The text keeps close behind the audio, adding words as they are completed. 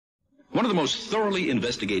One of the most thoroughly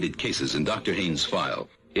investigated cases in Dr. Haynes' file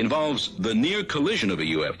involves the near collision of a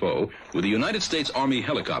UFO with a United States Army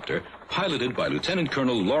helicopter piloted by Lt.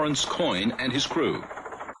 Colonel Lt Coyne and his crew.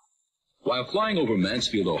 While flying over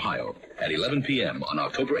Mansfield, Ohio, at 11 p.m. on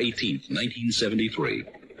October 18, 1973,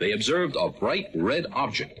 they observed a bright red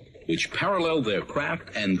object which paralleled their craft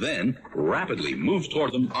and then rapidly moved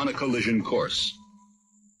toward them on a collision course.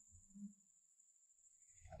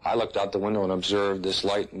 I looked out the window and observed this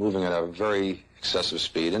light moving at a very excessive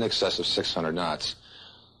speed, in excess of 600 knots,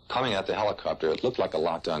 coming at the helicopter. It looked like a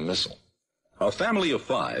locked-on missile. A family of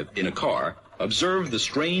 5 in a car observed the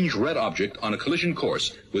strange red object on a collision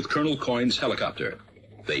course with Colonel Coyne's helicopter.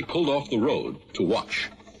 They pulled off the road to watch.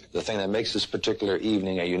 The thing that makes this particular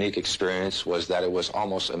evening a unique experience was that it was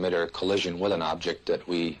almost a mid-air collision with an object that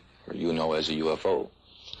you know as a UFO.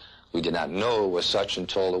 We did not know it was such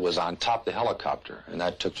until it was on top of the helicopter, and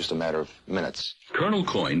that took just a matter of minutes. Colonel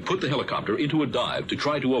Coyne put the helicopter into a dive to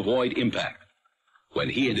try to avoid impact. When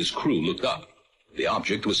he and his crew looked up, the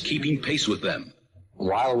object was keeping pace with them.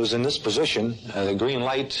 While it was in this position, the green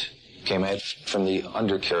light came out from the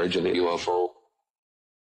undercarriage of the UFO.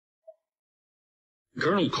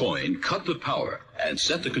 Colonel Coyne cut the power and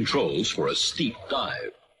set the controls for a steep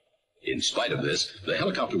dive. In spite of this, the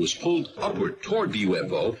helicopter was pulled upward toward the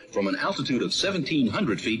UFO from an altitude of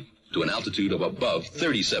 1,700 feet to an altitude of above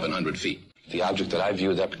 3,700 feet. The object that I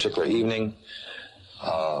viewed that particular evening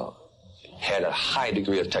had a high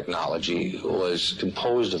degree of technology. It was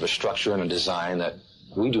composed of a structure and a design that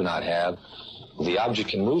we do not have. The object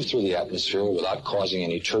can move through the atmosphere without causing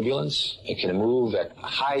any turbulence. It can move at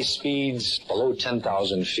high speeds below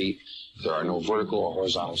 10,000 feet. There are no vertical or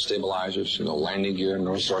horizontal stabilizers, no landing gear,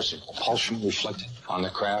 no source of propulsion reflected on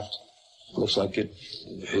the craft. It looks like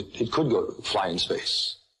it could go fly in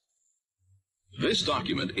space. This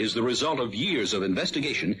document is the result of years of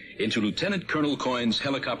investigation into Lt. Colonel Coyne's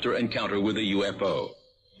helicopter encounter with a UFO.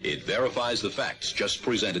 It verifies the facts just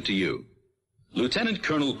presented to you. Lt.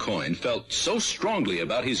 Colonel Coyne felt so strongly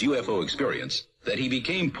about his UFO experience that he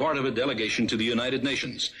became part of a delegation to the United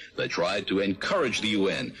Nations that tried to encourage the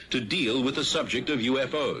UN to deal with the subject of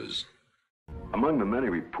UFOs. Among the many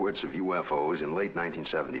reports of UFOs in late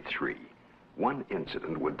 1973, one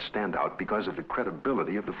incident would stand out because of the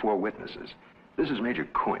credibility of the 4 witnesses. This is Major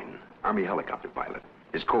Coyne, Army helicopter pilot,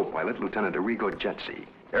 his co-pilot, Lieutenant Arrigo Jetsi,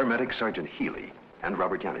 Air Medic Sergeant Healy, and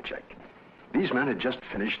Robert Janacek. These men had just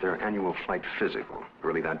finished their annual flight physical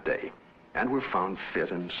early that day and were found fit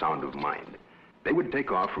and sound of mind. They would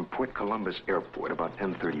take off from Port Columbus Airport about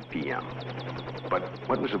 10:30 p.m. But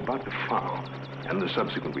what was about to follow, and the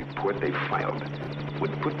subsequent report they filed,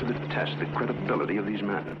 would put to the test the credibility of these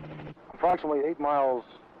men. Approximately 8 miles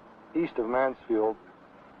east of Mansfield,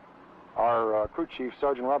 our crew chief,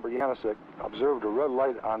 Sergeant Robert Janacek, observed a red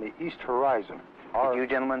light on the east horizon. Did you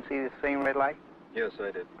gentlemen see the same red light? Yes, I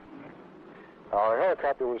did. Our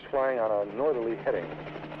helicopter was flying on a northerly heading.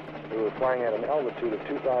 We were flying at an altitude of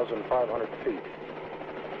 2,500 feet.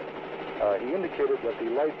 He indicated that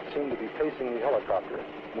the light seemed to be pacing the helicopter,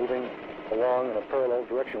 moving along in a parallel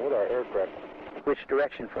direction with our aircraft. Which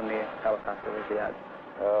direction from the helicopter was he at?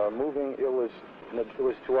 It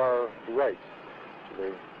was to our right, to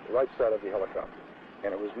the right side of the helicopter,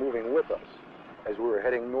 and it was moving with us as we were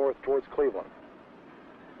heading north towards Cleveland.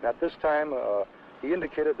 And at this time, he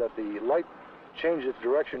indicated that the light changed its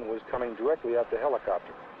direction, was coming directly at the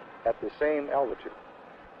helicopter at the same altitude.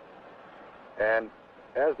 And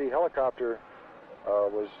as the helicopter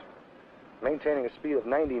was maintaining a speed of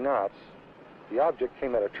 90 knots, the object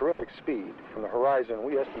came at a terrific speed. From the horizon,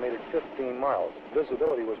 we estimated 15 miles.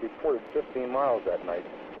 Visibility was reported 15 miles that night.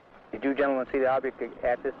 Did you gentlemen see the object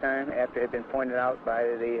at this time, after it had been pointed out by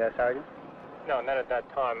the sergeant? No, not at that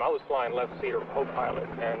time. I was flying left seat or co-pilot,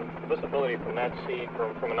 and visibility from that seat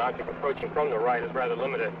from an object approaching from the right is rather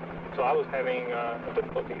limited. So I was having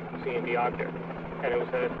difficulty seeing the object. And it was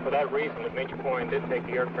for that reason that Major Coyne did take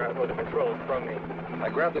the aircraft or the controls from me. I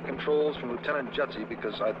grabbed the controls from Lieutenant Jetsi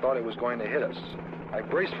because I thought it was going to hit us. I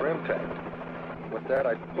braced for impact. With that,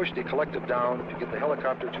 I pushed the collective down to get the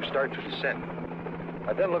helicopter to start to descend.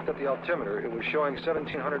 I then looked at the altimeter. It was showing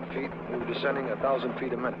 1,700 feet. We were descending 1,000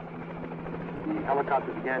 feet a minute. The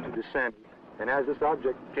helicopter began to descend, and as this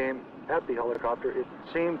object came at the helicopter, it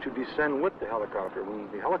seemed to descend with the helicopter. When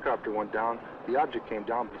the helicopter went down, the object came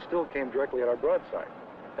down, but it still came directly at our broadside,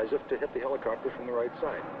 as if to hit the helicopter from the right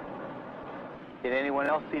side. Did anyone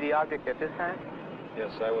else see the object at this time?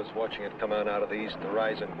 Yes, I was watching it come out of the east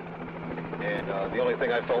horizon. And the only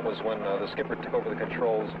thing I felt was when the skipper took over the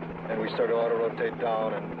controls and we started to auto-rotate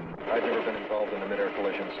down, and I'd never been involved in a mid-air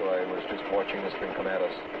collision, so I was just watching this thing come at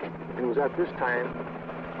us. It was at this time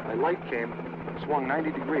I light came, swung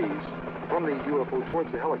 90 degrees from the UFO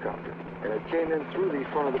towards the helicopter. And it came in through the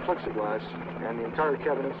front of the plexiglass, and the entire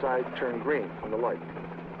cabin inside turned green from the light.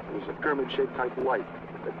 It was a pyramid-shaped type of light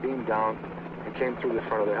that beamed down and came through the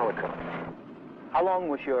front of the helicopter. How long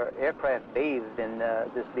was your aircraft bathed in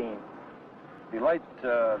this beam? The light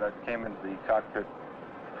that came into the cockpit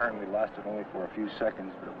apparently lasted only for a few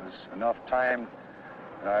seconds, but it was enough time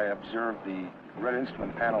that I observed the red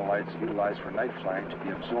instrument panel lights utilized for night flying to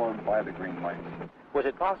be absorbed by the green light. Was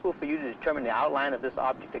it possible for you to determine the outline of this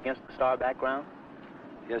object against the star background?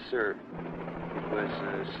 Yes, sir. It was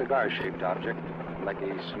a cigar-shaped object, like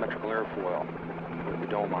a symmetrical airfoil with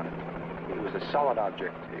a dome on it. It was a solid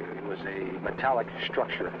object. It was a metallic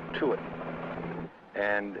structure to it.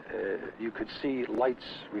 And you could see lights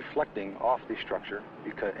reflecting off the structure,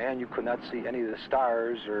 and you could not see any of the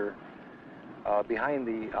stars or behind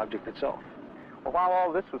the object itself. Well, while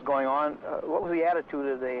all this was going on, what was the attitude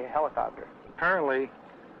of the helicopter? Apparently,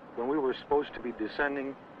 when we were supposed to be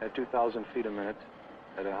descending at 2,000 feet a minute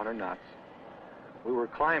at 100 knots, we were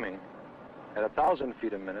climbing at 1,000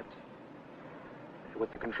 feet a minute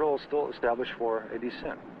with the controls still established for a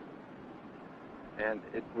descent. And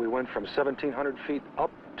we went from 1,700 feet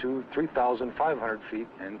up to 3,500 feet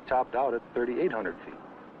and topped out at 3,800 feet.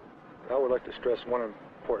 I would like to stress one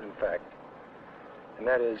important fact, and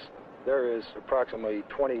that is there is approximately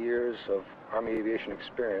 20 years of Army aviation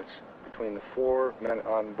experience between the 4 men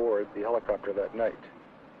on board the helicopter that night.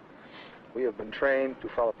 We have been trained to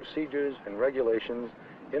follow procedures and regulations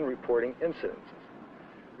in reporting incidents,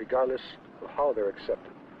 regardless of how they're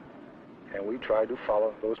accepted. And we tried to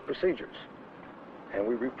follow those procedures. And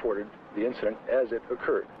we reported the incident as it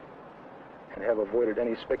occurred and have avoided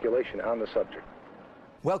any speculation on the subject.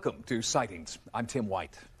 Welcome to Sightings. I'm Tim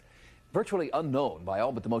White. Virtually unknown by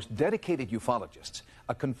all but the most dedicated ufologists,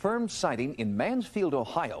 a confirmed sighting in Mansfield,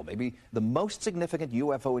 Ohio may be the most significant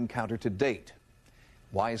UFO encounter to date.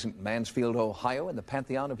 Why isn't Mansfield, Ohio in the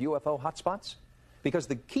pantheon of UFO hotspots? Because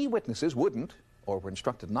the key witnesses wouldn't, or were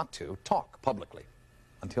instructed not to, talk publicly.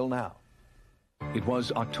 Until now. It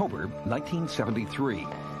was October 1973.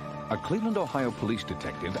 A Cleveland, Ohio police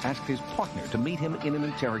detective asked his partner to meet him in an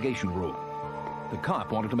interrogation room. The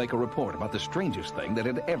cop wanted to make a report about the strangest thing that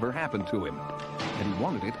had ever happened to him, and he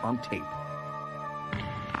wanted it on tape.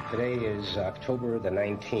 Today is October the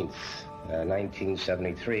 19th,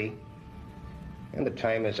 1973, and the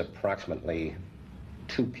time is approximately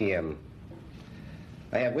 2 p.m.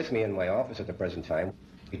 I have with me in my office at the present time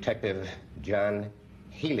Detective John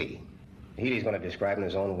Healy. Healy's going to describe in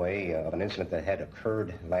his own way of an incident that had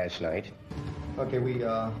occurred last night. Okay, we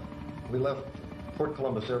left Fort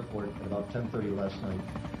Columbus Airport at about 10:30 last night.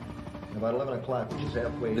 And about 11 o'clock, which is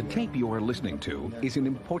halfway... The tape you are listening to is an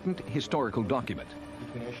important historical document.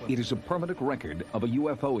 It is a permanent record of a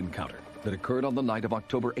UFO encounter that occurred on the night of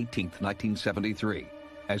October 18th, 1973,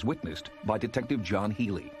 as witnessed by Detective John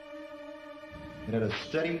Healy. It had a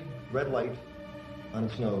steady red light on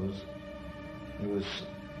its nose. It was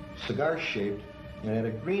cigar-shaped, and it had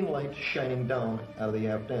a green light shining down out of the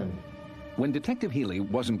aft end. When Detective Healy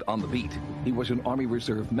wasn't on the beat, he was an Army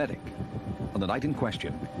Reserve medic. On the night in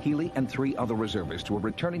question, Healy and 3 other reservists were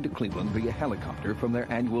returning to Cleveland via helicopter from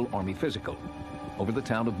their annual Army physical. Over the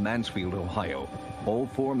town of Mansfield, Ohio, all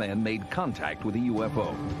 4 men made contact with a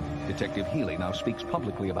UFO. Detective Healy now speaks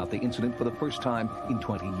publicly about the incident for the first time in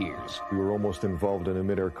 20 years. We were almost involved in a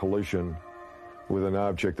mid-air collision with an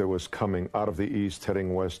object that was coming out of the east,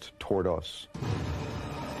 heading west toward us.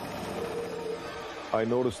 I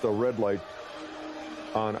noticed a red light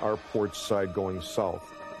on our port side going south.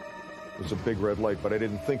 It was a big red light, but I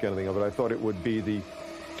didn't think anything of it. I thought it would be the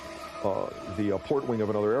port wing of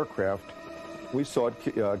another aircraft. We saw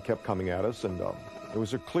it kept coming at us, and it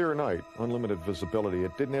was a clear night, unlimited visibility.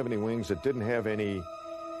 It didn't have any wings. It didn't have any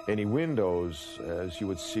windows, as you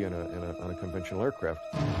would see on a conventional aircraft.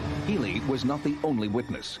 Healy was not the only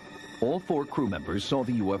witness. All 4 crew members saw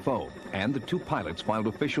the UFO, and the 2 pilots filed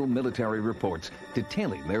official military reports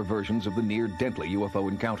detailing their versions of the near-deadly UFO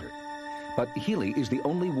encounter. But Healy is the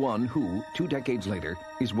only one who, 2 decades later,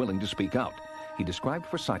 is willing to speak out. He described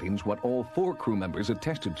for Sightings what all 4 crew members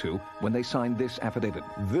attested to when they signed this affidavit.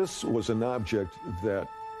 This was an object that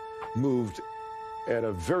moved at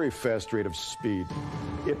a very fast rate of speed.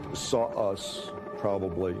 It saw us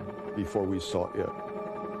probably before we saw it.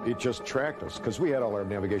 It just tracked us because we had all our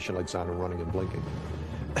navigation lights on and running and blinking.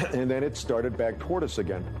 And then it started back toward us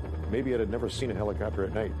again. Maybe it had never seen a helicopter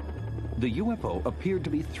at night. The UFO appeared to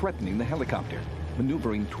be threatening the helicopter,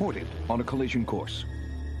 maneuvering toward it on a collision course.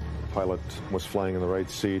 The pilot was flying in the right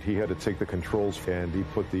seat. He had to take the controls, and he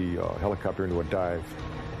put the helicopter into a dive.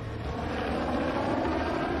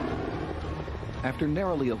 After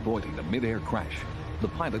narrowly avoiding a mid-air crash, the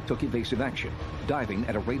pilot took evasive action, diving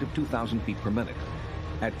at a rate of 2,000 feet per minute.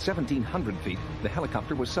 At 1,700 feet, the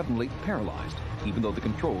helicopter was suddenly paralyzed, even though the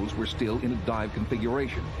controls were still in a dive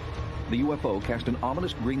configuration. The UFO cast an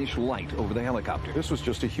ominous greenish light over the helicopter. This was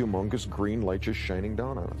just a humongous green light just shining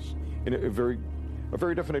down on us in a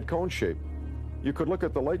very definite cone shape. You could look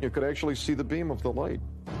at the light and you could actually see the beam of the light.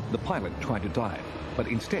 The pilot tried to dive, but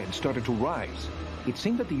instead started to rise. It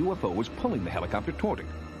seemed that the UFO was pulling the helicopter toward it,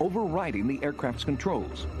 overriding the aircraft's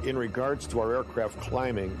controls. In regards to our aircraft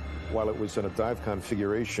climbing, while it was in a dive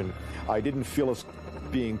configuration, I didn't feel us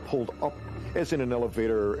being pulled up as in an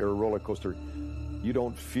elevator or a roller coaster. You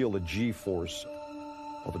don't feel the G-force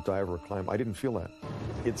of a dive or a climb. I didn't feel that.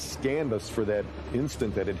 It scanned us for that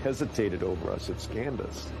instant that it hesitated over us. It scanned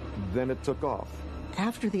us. Then it took off.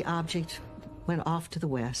 After the object went off to the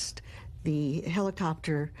west, the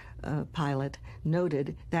helicopter pilot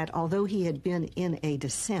noted that although he had been in a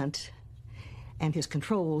descent and his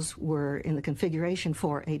controls were in the configuration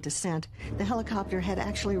for a descent, the helicopter had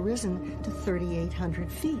actually risen to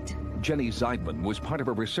 3,800 feet. Jenny Zeidman was part of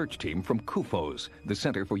a research team from CUFOS, the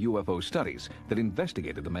Center for UFO Studies, that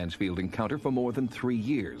investigated the Mansfield encounter for more than 3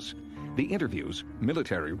 years. The interviews,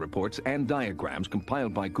 military reports, and diagrams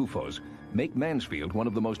compiled by CUFOS make Mansfield one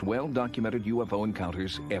of the most well-documented UFO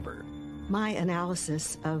encounters ever. My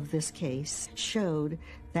analysis of this case showed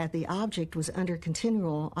that the object was under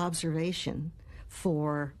continual observation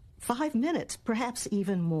for 5 minutes, perhaps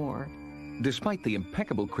even more. Despite the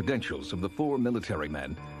impeccable credentials of the 4 military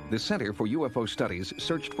men, the Center for UFO Studies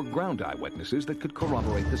searched for ground eyewitnesses that could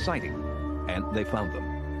corroborate the sighting, and they found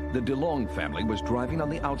them. The DeLong family was driving on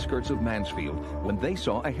the outskirts of Mansfield when they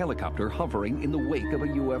saw a helicopter hovering in the wake of a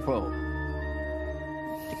UFO.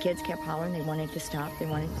 The kids kept hollering, they wanted to stop, they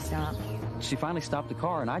wanted to stop. She finally stopped the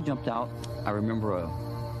car and I jumped out. I remember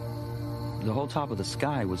the whole top of the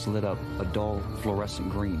sky was lit up a dull fluorescent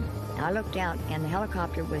green. I looked out and the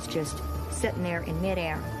helicopter was just sitting there in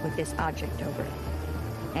midair with this object over it.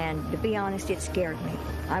 And to be honest, it scared me.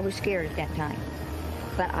 I was scared at that time.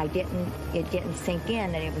 But it didn't sink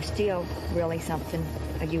in that it was still really something,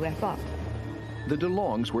 a UFO. The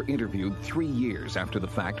DeLongs were interviewed 3 years after the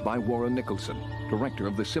fact by Warren Nicholson, director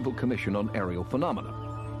of the Civil Commission on Aerial Phenomena.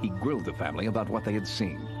 He grilled the family about what they had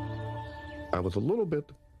seen. I was a little bit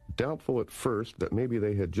doubtful at first that maybe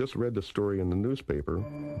they had just read the story in the newspaper,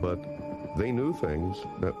 but they knew things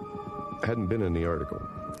that hadn't been in the article.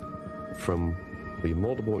 From the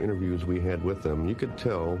multiple interviews we had with them, you could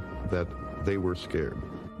tell that they were scared.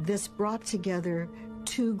 This brought together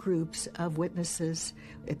 2 groups of witnesses.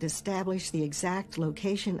 It established the exact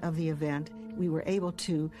location of the event. We were able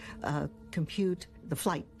to compute the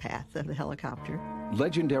flight path of the helicopter.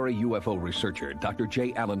 Legendary UFO researcher Dr.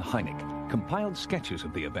 J. Allen Hynek compiled sketches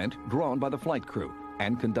of the event drawn by the flight crew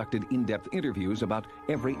and conducted in-depth interviews about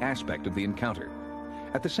every aspect of the encounter.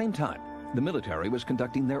 At the same time, the military was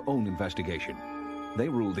conducting their own investigation. They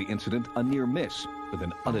ruled the incident a near miss with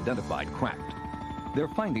an unidentified craft. Their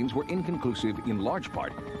findings were inconclusive in large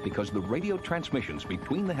part because the radio transmissions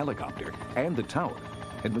between the helicopter and the tower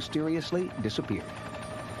had mysteriously disappeared.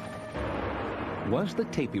 Was the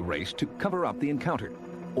tape erased to cover up the encounter?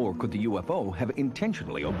 Or could the UFO have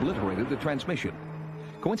intentionally obliterated the transmission?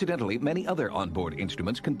 Coincidentally, many other onboard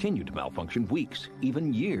instruments continued to malfunction weeks,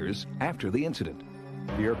 even years after the incident.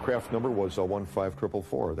 The aircraft number was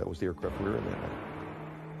 15444. That was the aircraft we were in that night.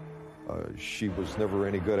 She was never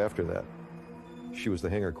any good after that. She was the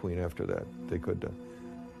hangar queen after that. They could,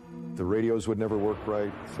 the radios would never work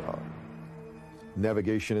right,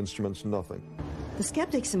 navigation instruments, nothing. The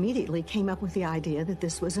skeptics immediately came up with the idea that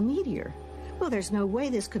this was a meteor. Well, there's no way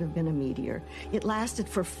this could have been a meteor. It lasted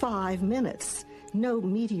for 5 minutes. No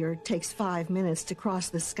meteor takes 5 minutes to cross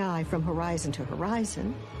the sky from horizon to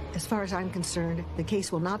horizon. As far as I'm concerned, the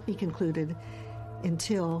case will not be concluded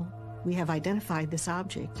until we have identified this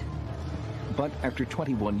object. But after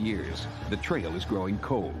 21 years, the trail is growing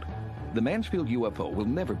cold. The Mansfield UFO will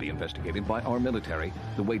never be investigated by our military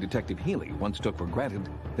the way Detective Healy once took for granted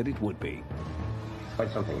that it would be.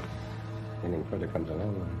 Quite something. Anything further comes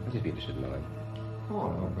along, I'd just be interested in knowing.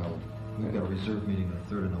 Oh, no problem. We've got a reserve meeting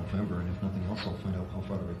the 3rd of November, and if nothing else, I'll find out how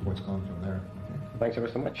far the report's gone from there. Okay. Thanks ever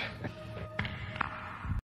so much.